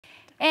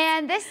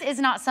And this is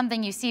not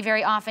something you see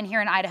very often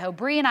here in Idaho.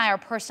 Bree and I are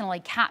personally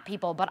cat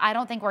people, but I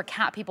don't think we're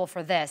cat people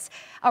for this.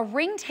 A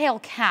ringtail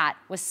cat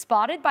was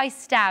spotted by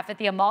staff at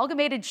the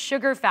Amalgamated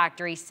Sugar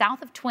factory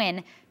south of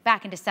Twin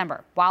back in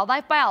December.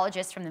 Wildlife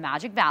biologists from the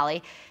Magic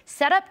Valley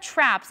set up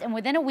traps, and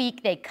within a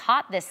week they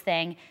caught this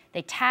thing,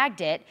 they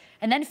tagged it,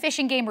 and then Fish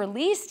and Game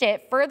released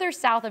it further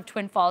south of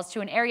Twin Falls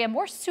to an area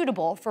more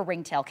suitable for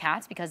ringtail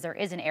cats, because there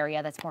is an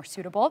area that's more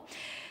suitable.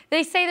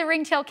 They say the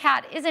ringtail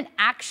cat isn't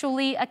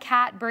actually a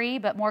cat, Bree,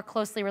 but more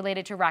closely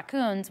related to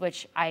raccoons,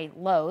 which I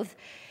loathe.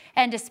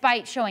 And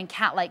despite showing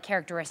cat-like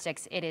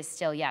characteristics, it is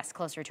still, yes,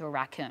 closer to a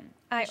raccoon.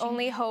 I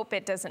only hope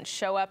it doesn't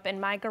show up in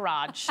my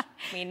garage.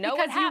 We know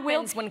what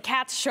happens when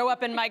cats show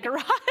up in my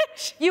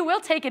garage. You will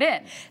take it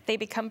in. They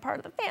become part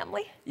of the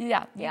family.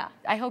 Yeah.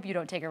 I hope you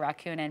don't take a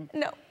raccoon in.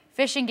 No.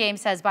 Fish and Game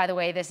says, by the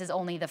way, this is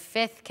only the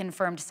 5th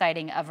confirmed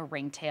sighting of a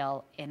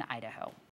ringtail in Idaho.